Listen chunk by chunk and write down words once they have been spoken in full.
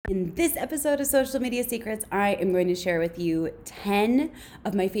In this episode of Social Media Secrets, I am going to share with you 10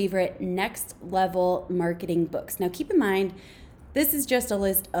 of my favorite next level marketing books. Now, keep in mind, this is just a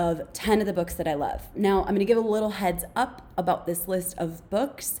list of 10 of the books that I love. Now, I'm going to give a little heads up about this list of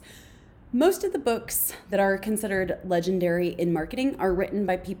books. Most of the books that are considered legendary in marketing are written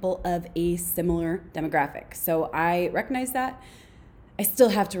by people of a similar demographic. So I recognize that. I still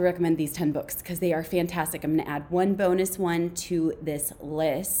have to recommend these 10 books because they are fantastic. I'm going to add one bonus one to this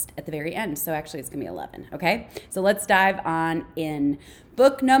list at the very end. So actually it's going to be 11, okay? So let's dive on in.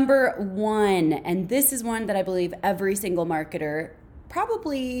 Book number 1, and this is one that I believe every single marketer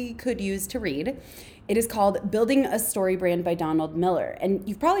probably could use to read. It is called Building a Story Brand by Donald Miller. And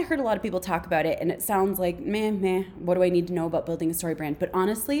you've probably heard a lot of people talk about it, and it sounds like, meh, what do I need to know about building a story brand? But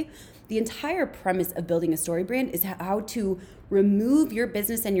honestly, the entire premise of building a story brand is how to remove your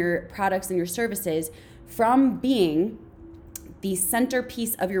business and your products and your services from being the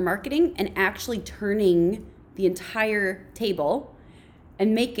centerpiece of your marketing and actually turning the entire table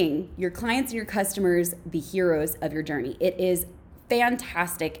and making your clients and your customers the heroes of your journey. It is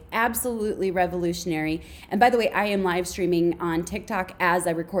fantastic, absolutely revolutionary. And by the way, I am live streaming on TikTok as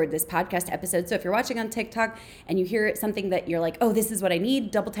I record this podcast episode. So if you're watching on TikTok and you hear something that you're like, oh, this is what I need,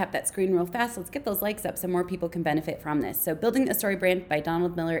 double tap that screen real fast. Let's get those likes up so more people can benefit from this. So Building a Story Brand by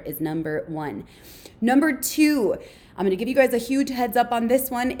Donald Miller is number 1. Number 2, I'm going to give you guys a huge heads up on this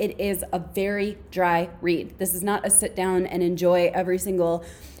one. It is a very dry read. This is not a sit down and enjoy every single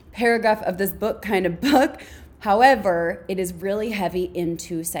paragraph of this book kind of book. However, it is really heavy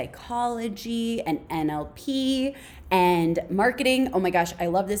into psychology and NLP and marketing. Oh my gosh, I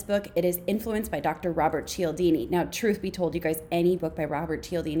love this book. It is influenced by Dr. Robert Cialdini. Now, truth be told, you guys, any book by Robert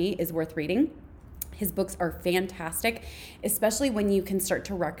Cialdini is worth reading. His books are fantastic, especially when you can start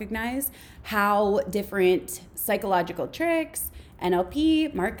to recognize how different psychological tricks,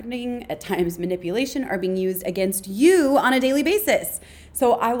 NLP, marketing, at times manipulation, are being used against you on a daily basis.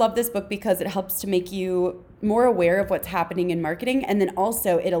 So I love this book because it helps to make you more aware of what's happening in marketing, and then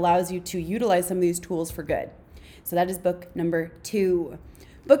also it allows you to utilize some of these tools for good. So that is book number 2.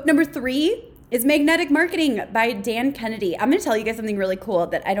 Book number 3 is Magnetic Marketing by Dan Kennedy. I'm going to tell you guys something really cool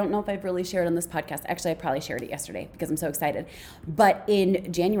that I don't know if I've really shared on this podcast. Actually, I probably shared it yesterday because I'm so excited. But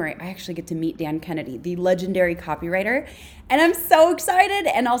in January, I actually get to meet Dan Kennedy, the legendary copywriter. And I'm so excited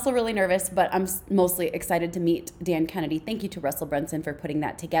and also really nervous, but I'm mostly excited to meet Dan Kennedy. Thank you to Russell Brunson for putting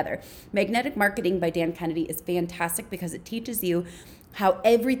that together. Magnetic Marketing by Dan Kennedy is fantastic because it teaches you how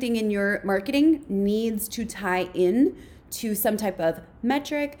everything in your marketing needs to tie in to some type of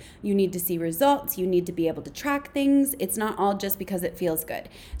metric. You need to see results. You need to be able to track things. It's not all just because it feels good.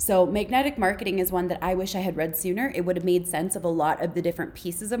 So Magnetic Marketing is one that I wish I had read sooner. It would have made sense of a lot of the different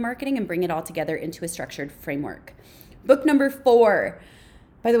pieces of marketing and bring it all together into a structured framework. Book number 4.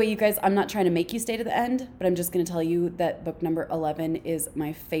 By the way, you guys, I'm not trying to make you stay to the end, but I'm just going to tell you that book number 11 is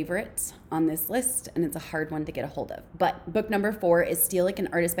my favorite on this list, and it's a hard one to get a hold of. But book number 4 is Steal Like an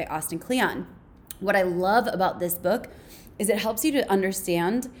Artist by Austin Kleon. What I love about this book is it helps you to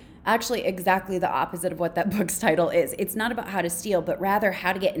understand actually exactly the opposite of what that book's title is. It's not about how to steal, but rather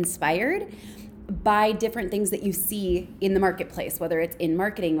how to get inspired by different things that you see in the marketplace, whether it's in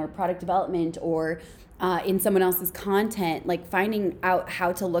marketing or product development or in someone else's content, like finding out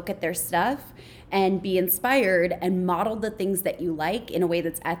how to look at their stuff and be inspired and model the things that you like in a way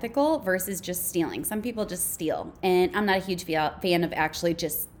that's ethical versus just stealing. Some people just steal, and I'm not a huge fan of actually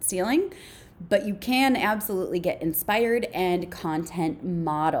just stealing. But you can absolutely get inspired and content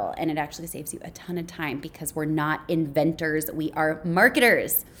model. And it actually saves you a ton of time because we're not inventors, we are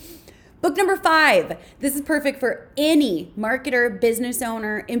marketers. Book number 5. This is perfect for any marketer, business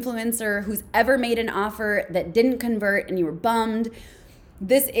owner, influencer who's ever made an offer that didn't convert and you were bummed.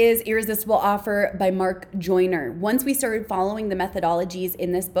 This is Irresistible Offer by Mark Joyner. Once we started following the methodologies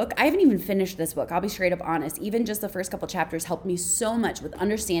in this book, I haven't even finished this book. I'll be straight up honest. Even just the first couple chapters helped me so much with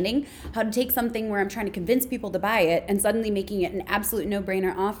understanding how to take something where I'm trying to convince people to buy it and suddenly making it an absolute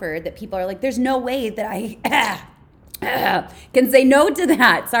no-brainer offer that people are like, there's no way that I can say no to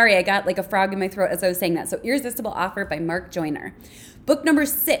that. Sorry, I got like a frog in my throat as I was saying that. So Irresistible Offer by Mark Joyner. Book number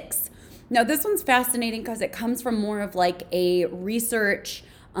 6. Now, this one's fascinating because it comes from more of like a research,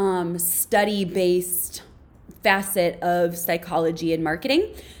 study-based facet of psychology and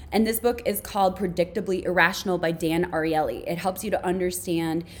marketing. And this book is called Predictably Irrational by Dan Ariely. It helps you to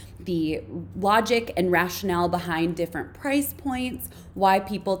understand the logic and rationale behind different price points, why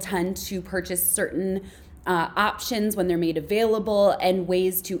people tend to purchase certain options when they're made available, and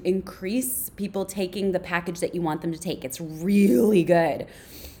ways to increase people taking the package that you want them to take. It's really good.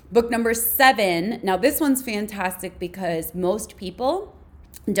 Book number 7. Now, this one's fantastic because most people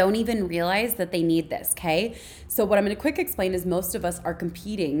don't even realize that they need this, okay? So what I'm going to quick explain is most of us are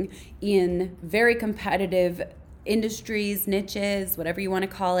competing in very competitive industries, niches, whatever you want to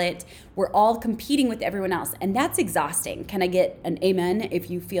call it. We're all competing with everyone else, and that's exhausting. Can I get an amen if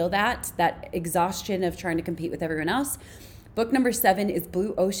you feel that exhaustion of trying to compete with everyone else? Book number 7 is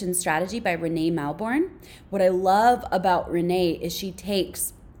Blue Ocean Strategy by Renee Malborn. What I love about Renee is she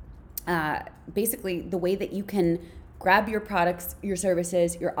takes basically the way that you can grab your products, your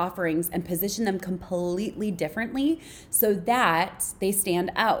services, your offerings, and position them completely differently so that they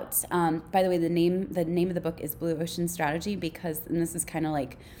stand out. By the way, the name of the book is Blue Ocean Strategy because, and this is kind of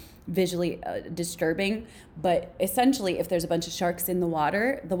like visually disturbing, but essentially if there's a bunch of sharks in the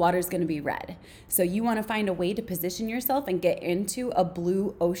water is going to be red. So you want to find a way to position yourself and get into a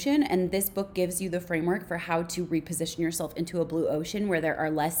blue ocean, and this book gives you the framework for how to reposition yourself into a blue ocean where there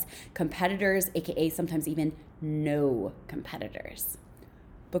are less competitors, aka sometimes even no competitors.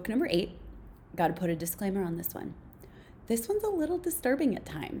 Book number 8, got to put a disclaimer on this one. This one's a little disturbing at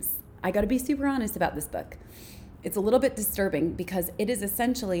times. I got to be super honest about this book. It's a little bit disturbing because it is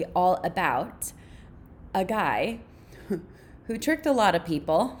essentially all about a guy who tricked a lot of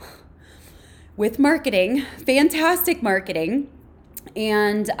people with marketing, fantastic marketing,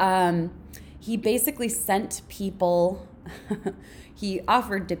 and he basically sent people, he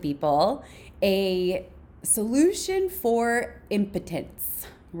offered to people a solution for impotence,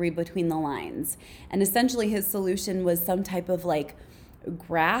 read between the lines. And essentially his solution was some type of like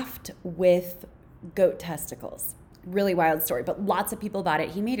graft with goat testicles. Really wild story, but lots of people bought it.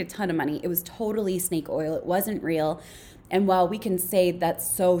 He made a ton of money. It was totally snake oil. It wasn't real. And while we can say that's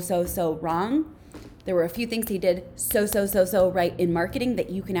so wrong, there were a few things he did so right in marketing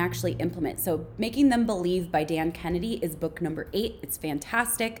that you can actually implement. So Making Them Believe by Dan Kennedy is book number 8. It's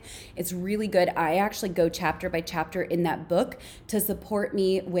fantastic. It's really good. I actually go chapter by chapter in that book to support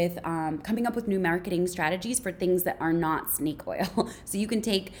me with coming up with new marketing strategies for things that are not snake oil. So you can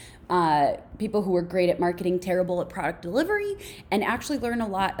take people who are great at marketing, terrible at product delivery, and actually learn a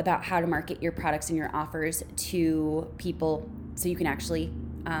lot about how to market your products and your offers to people so you can actually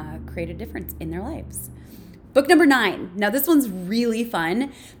create a difference in their lives. Book number 9. Now this one's really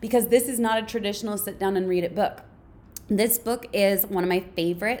fun because this is not a traditional sit down and read it book. This book is one of my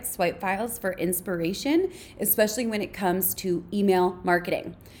favorite swipe files for inspiration, especially when it comes to email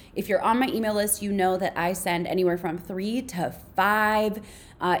marketing. If you're on my email list, you know that I send anywhere from 3 to 5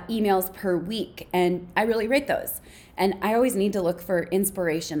 emails per week, and I really rate those. And I always need to look for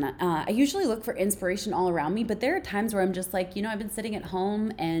inspiration. I usually look for inspiration all around me, but there are times where I'm just like, I've been sitting at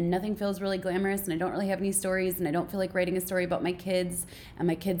home and nothing feels really glamorous and I don't really have any stories and I don't feel like writing a story about my kids. And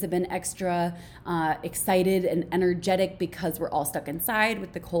my kids have been extra excited and energetic because we're all stuck inside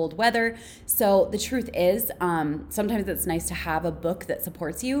with the cold weather. So the truth is, sometimes it's nice to have a book that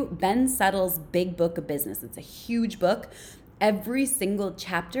supports you. Ben Settle's Big Book of Business. It's a huge book. Every single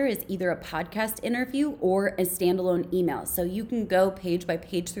chapter is either a podcast interview or a standalone email. So you can go page by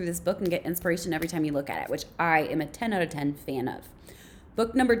page through this book and get inspiration every time you look at it, which I am a 10 out of 10 fan of.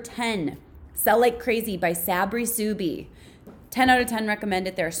 Book number 10, Sell Like Crazy by Sabri Suby. 10 out of 10 recommend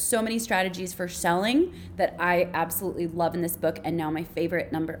it. There are so many strategies for selling that I absolutely love in this book. And now my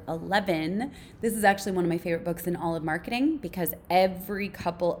favorite, number 11. This is actually one of my favorite books in all of marketing because every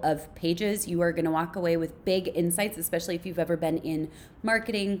couple of pages you are going to walk away with big insights, especially if you've ever been in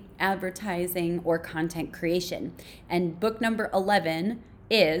marketing, advertising, or content creation. And book number 11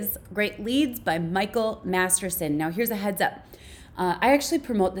 is Great Leads by Michael Masterson. Now here's a heads up. I actually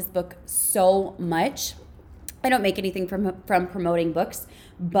promote this book so much. I don't make anything from promoting books,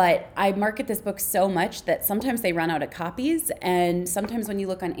 but I market this book so much that sometimes they run out of copies. And sometimes when you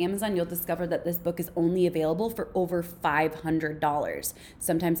look on Amazon, you'll discover that this book is only available for over $500.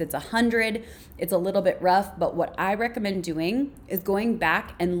 Sometimes it's $100. It's a little bit rough, but what I recommend doing is going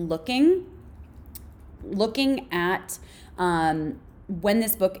back and looking at when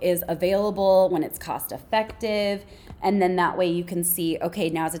this book is available, when it's cost effective, and then that way you can see, okay,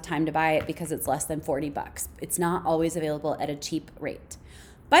 now's the time to buy it because it's less than $40. It's not always available at a cheap rate.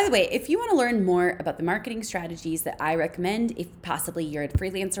 By the way, if you want to learn more about the marketing strategies that I recommend, if possibly you're a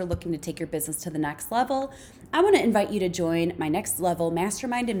freelancer looking to take your business to the next level, I want to invite you to join my next level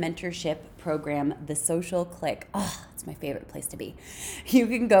mastermind and mentorship program, The Social Click. Oh, it's my favorite place to be. You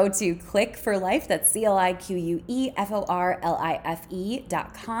can go to Click for Life, that's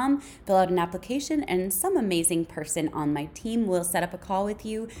CLIQUEFORLIFE.com, fill out an application, and some amazing person on my team will set up a call with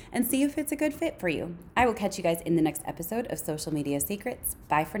you and see if it's a good fit for you. I will catch you guys in the next episode of Social Media Secrets.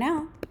 Bye for now.